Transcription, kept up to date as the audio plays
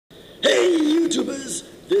Hey YouTubers,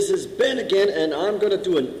 this is Ben again, and I'm going to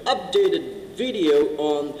do an updated video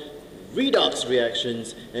on redox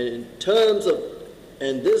reactions, and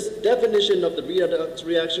this definition of the redox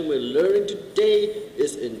reaction we're learning today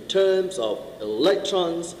is in terms of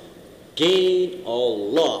electrons gain or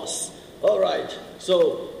loss. Alright,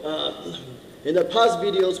 so in the past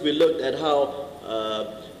videos we looked at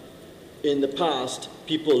how in the past,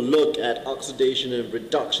 people look at oxidation and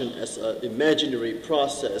reduction as an imaginary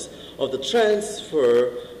process of the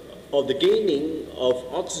transfer of the gaining of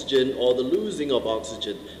oxygen or the losing of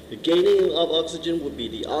oxygen. The gaining of oxygen would be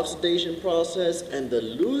the oxidation process, and the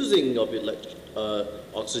losing of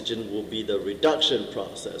oxygen will be the reduction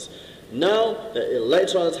process. Now that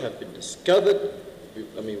electrons have been discovered,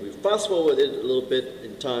 we fast forward it a little bit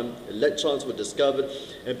in time, electrons were discovered,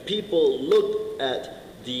 and people looked at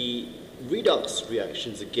the redox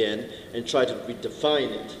reactions again and try to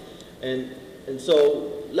redefine it. And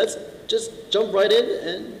so let's just jump right in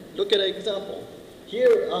and look at an example.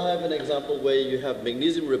 Here I have an example where you have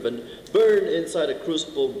magnesium ribbon burned inside a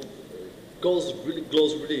crucible, glows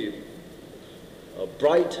really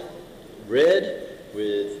bright red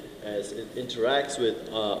as it interacts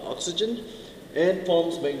with oxygen and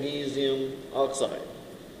forms magnesium oxide.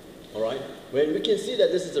 Alright, when we can see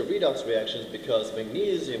that this is a redox reaction because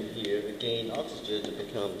magnesium here will gain oxygen to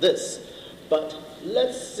become this. But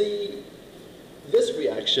let's see this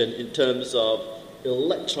reaction in terms of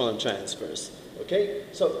electron transfers. Okay,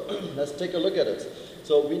 so let's take a look at it.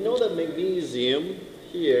 So we know that magnesium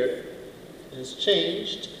here has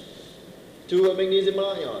changed to a magnesium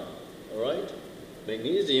ion. Alright,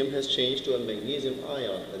 magnesium has changed to a magnesium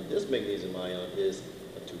ion, and this magnesium ion is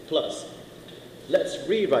a 2+. Let's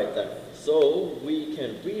rewrite that. So we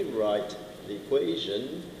can rewrite the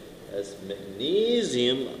equation as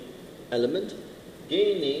magnesium element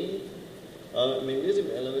gaining magnesium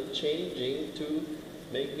element changing to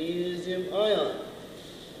magnesium ion.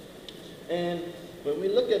 And when we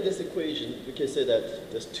look at this equation, we can say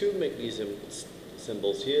that there's two magnesium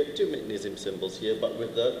symbols here, two magnesium symbols here, but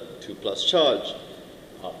with the 2+ charge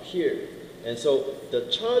up here. And so the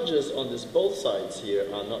charges on both sides here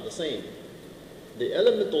are not the same. The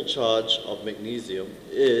elemental charge of magnesium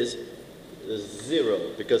is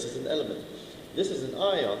 0 because it's an element. This is an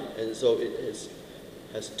ion, and so it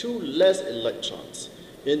has 2 less electrons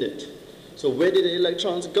in it. So where did the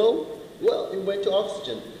electrons go? Well, it went to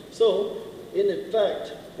oxygen. So in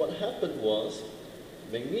fact, what happened was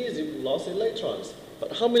magnesium lost electrons.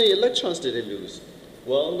 But how many electrons did it lose?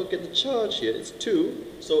 Well, look at the charge here. It's 2,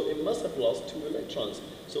 so it must have lost 2 electrons.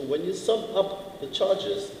 So when you sum up the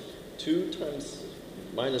charges, 2 times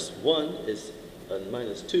 -1 is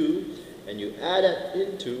 -2, and you add it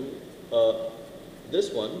into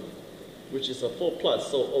this one, which is a 4+.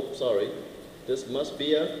 So, this must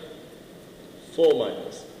be a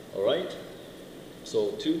 4-. Alright?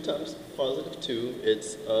 So 2 times +2,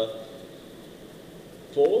 it's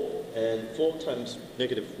 4, and 4 times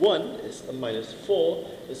 -1 is a -4,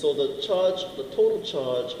 and so the total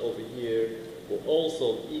charge over here will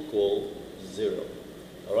also equal 0.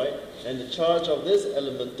 Alright, and the charge of this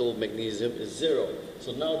elemental magnesium is 0.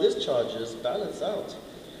 So now this charges balance out.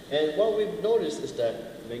 And what we've noticed is that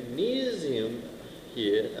magnesium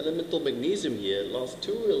here, elemental magnesium here, lost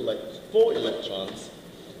 4 electrons.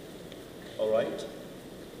 Alright,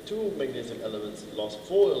 2 magnesium elements lost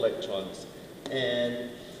 4 electrons,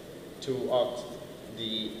 and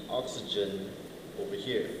the oxygen over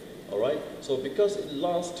here. Alright, so because it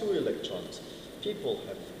lost 2 electrons, people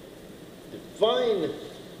have defined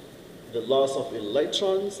the loss of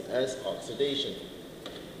electrons as oxidation.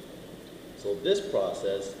 So this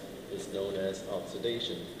process is known as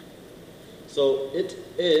oxidation. So it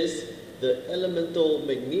is the elemental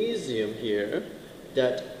magnesium here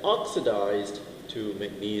that oxidized to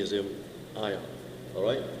magnesium ion.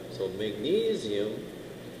 Alright? So magnesium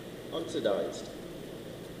oxidized.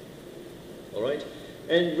 Alright?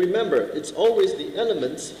 And remember, it's always the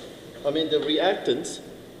elements, the reactants,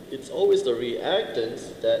 it's always the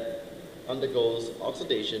reactants that undergoes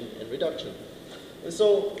oxidation and reduction. And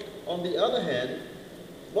so, on the other hand,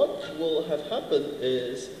 what will have happened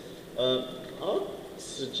is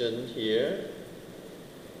oxygen here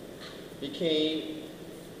became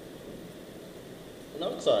an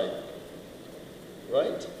oxide,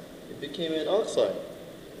 right? It became an oxide,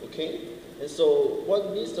 okay? And so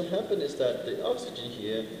what needs to happen is that the oxygen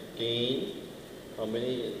here gained how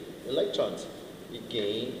many electrons? It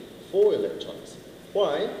gained 4 electrons.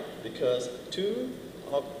 Why? Because 2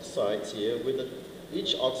 oxides here,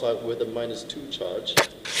 each oxide with a -2 charge,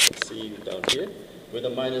 let's see down here, with a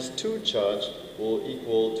 -2 charge will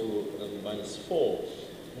equal to a -4.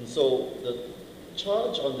 And so the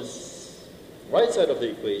charge on this right side of the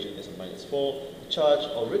equation is a -4. The charge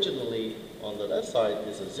originally on the left side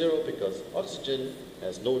is a 0 because oxygen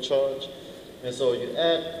has no charge. And so you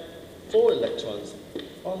add 4 electrons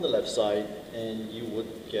on the left side and you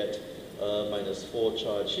would get a -4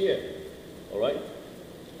 charge here. Alright?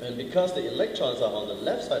 And because the electrons are on the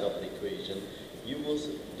left side of the equation, you will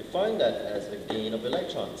define that as a gain of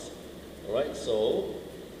electrons. Alright? So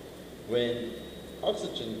when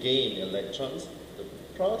oxygen gain electrons, the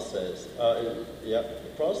process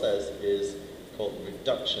is called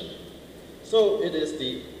reduction. So it is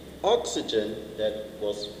the oxygen that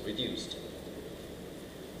was reduced.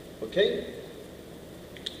 Okay?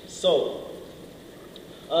 So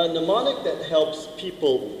a mnemonic that helps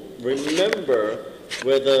people remember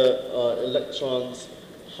whether electrons,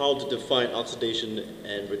 how to define oxidation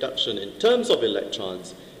and reduction in terms of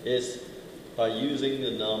electrons is by using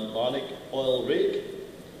the mnemonic oil rig,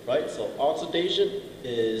 right? So oxidation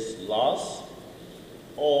is loss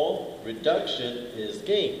or reduction is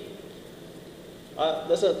gain.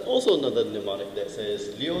 There's also another mnemonic that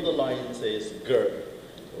says, Leo the lion says, grr,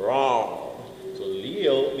 raw. So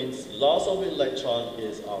Leo means loss of electron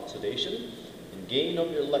is oxidation, and gain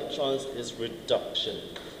of electrons is reduction.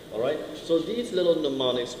 Alright, so these little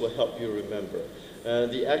mnemonics will help you remember.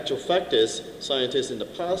 The actual fact is, scientists in the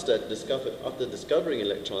past that after discovering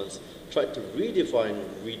electrons, tried to redefine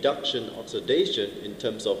reduction oxidation in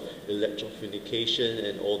terms of electrification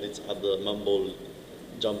and all these other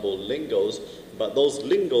mumbo-jumbo lingos, but those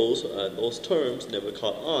lingos, those terms never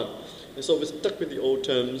caught on. And so we're stuck with the old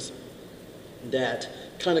terms that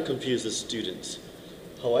kind of confuses students.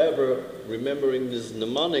 However, remembering these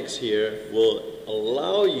mnemonics here will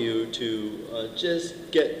allow you to just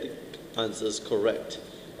get the answers correct.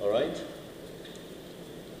 Alright?